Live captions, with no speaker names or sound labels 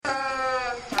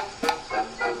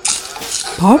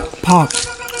Pop, pop,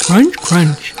 crunch,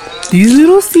 crunch. These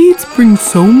little seeds bring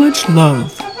so much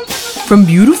love. From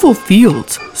beautiful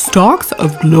fields, stalks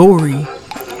of glory.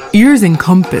 Ears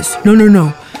encompass, no,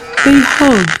 they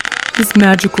hug this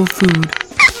magical food.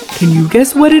 Can you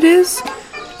guess what it is?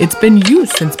 It's been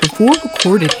used since before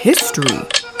recorded history.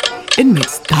 It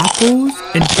makes tacos,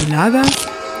 enchiladas,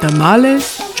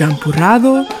 tamales,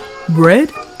 champurrado,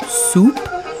 bread, soup,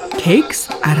 cakes,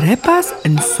 arepas,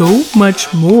 and so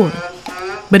much more.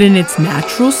 But in its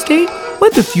natural state,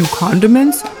 with a few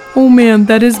condiments, oh man,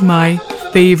 that is my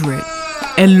favorite.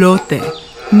 Elote,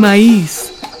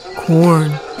 maíz,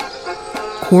 corn.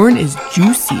 Corn is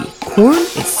juicy. Corn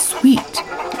is sweet.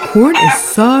 Corn is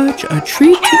such a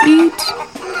treat to eat.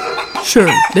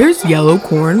 Sure, there's yellow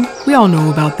corn. We all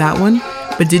know about that one.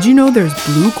 But did you know there's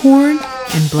blue corn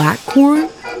and black corn,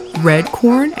 red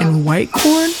corn and white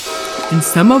corn? And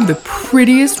some of the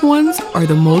prettiest ones are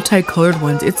the multicolored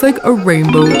ones. It's like a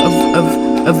rainbow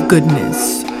of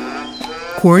goodness.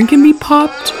 Corn can be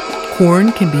popped.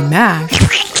 Corn can be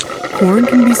mashed. Corn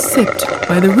can be sipped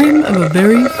by the rim of a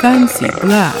very fancy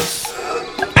glass.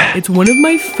 It's one of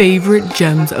my favorite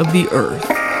gems of the earth.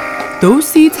 Those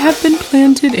seeds have been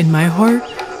planted in my heart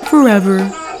forever.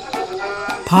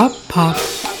 Pop, pop,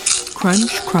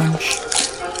 crunch, crunch.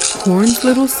 Corn's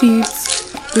little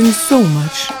seeds bring so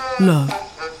much love.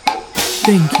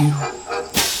 Thank you.